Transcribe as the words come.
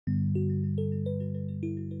The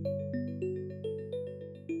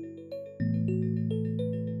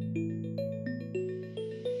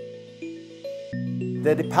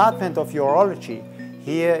Department of Urology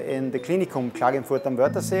here in the Klinikum Klagenfurt am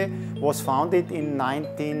Wörthersee was founded in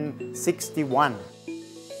 1961.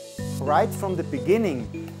 Right from the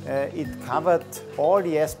beginning, it covered all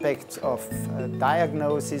the aspects of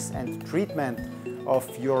diagnosis and treatment of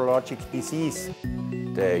urologic disease.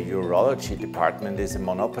 The urology department is a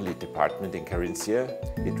monopoly department in Carinthia.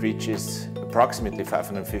 It reaches approximately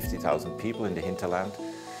 550,000 people in the hinterland.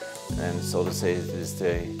 And so to say, it is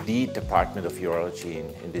the lead department of urology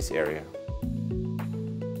in this area.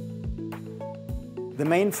 The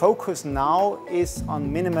main focus now is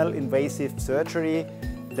on minimal invasive surgery,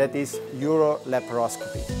 that is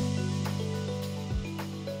urolaparoscopy.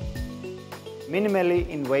 Minimally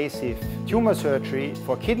invasive tumor surgery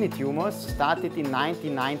for kidney tumors started in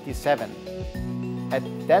 1997. At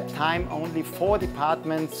that time, only 4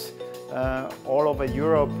 departments all over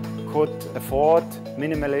Europe could afford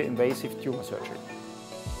minimally invasive tumor surgery.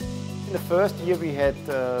 In the first year we had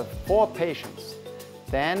 4 patients.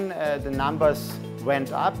 Then the numbers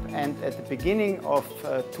went up, and at the beginning of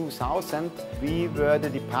 2000 we were the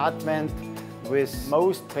department with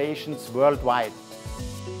most patients worldwide.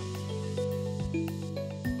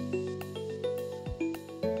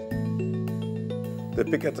 The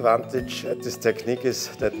big advantage at this technique is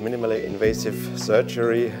that minimally invasive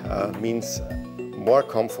surgery means more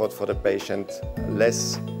comfort for the patient,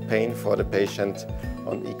 less pain for the patient,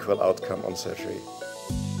 on equal outcome on surgery.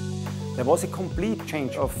 There was a complete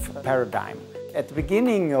change of paradigm. At the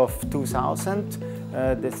beginning of 2000,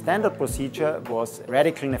 the standard procedure was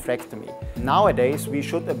radical nephrectomy. Nowadays, we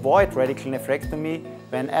should avoid radical nephrectomy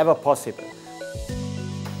whenever possible.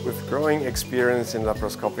 With growing experience in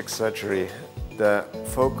laparoscopic surgery, the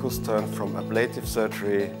focus turned from ablative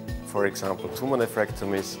surgery, for example tumor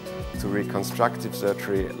nephrectomies, to reconstructive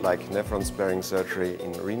surgery like nephron-sparing surgery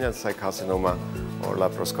in renal cell carcinoma or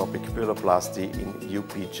laparoscopic pyeloplasty in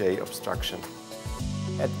UPJ obstruction.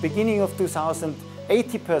 At the beginning of 2000,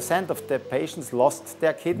 80% of the patients lost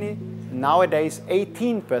their kidney. Nowadays,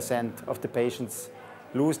 18% of the patients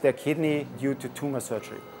lose their kidney due to tumor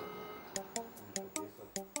surgery.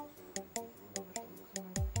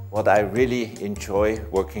 What I really enjoy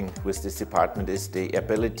working with this department is the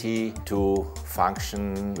ability to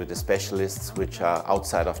function with the specialists which are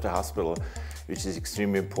outside of the hospital, which is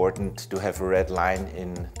extremely important to have a red line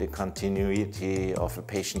in the continuity of a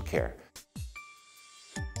patient care.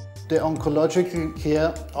 The oncologic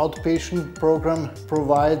care outpatient program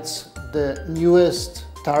provides the newest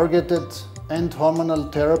targeted and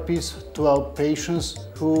hormonal therapies to our patients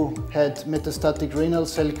who had metastatic renal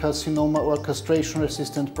cell carcinoma or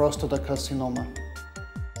castration-resistant prostatacarcinoma.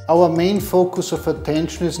 Our main focus of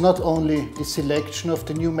attention is not only the selection of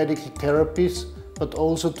the new medical therapies, but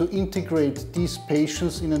also to integrate these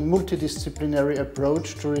patients in a multidisciplinary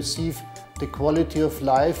approach to receive the quality of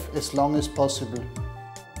life as long as possible.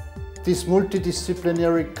 This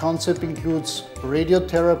multidisciplinary concept includes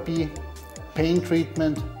radiotherapy, pain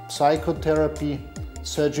treatment, psychotherapy,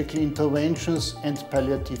 surgical interventions and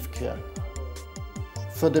palliative care.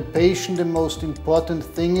 For the patient, the most important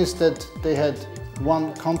thing is that they had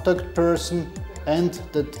one contact person and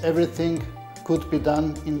that everything could be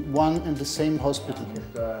done in one and the same hospital.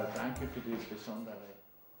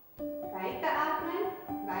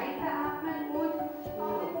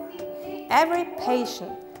 Every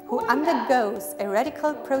patient who undergoes a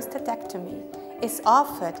radical prostatectomy is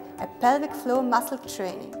offered a pelvic floor muscle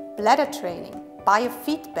training, bladder training,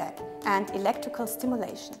 biofeedback and electrical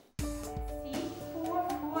stimulation.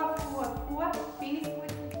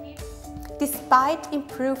 Despite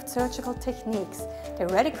improved surgical techniques, the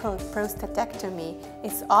radical prostatectomy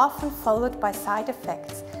is often followed by side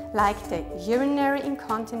effects like the urinary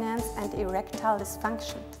incontinence and erectile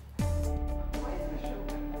dysfunction.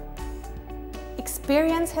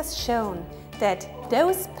 Experience has shown that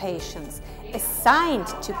those patients assigned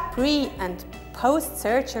to pre- and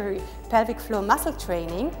post-surgery pelvic floor muscle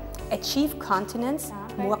training achieve continence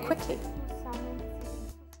more quickly.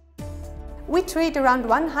 We treat around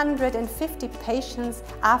 150 patients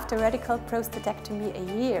after radical prostatectomy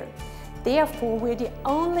a year. Therefore, we're the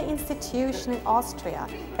only institution in Austria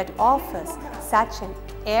that offers such an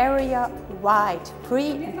area-wide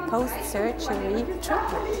pre- and post-surgery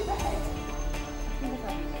treatment.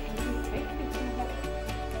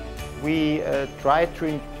 We try to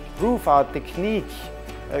improve our technique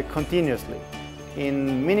continuously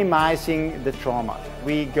in minimizing the trauma.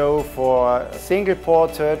 We go for single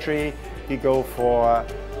port surgery, we go for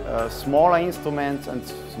smaller instruments and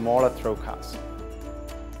smaller trocars.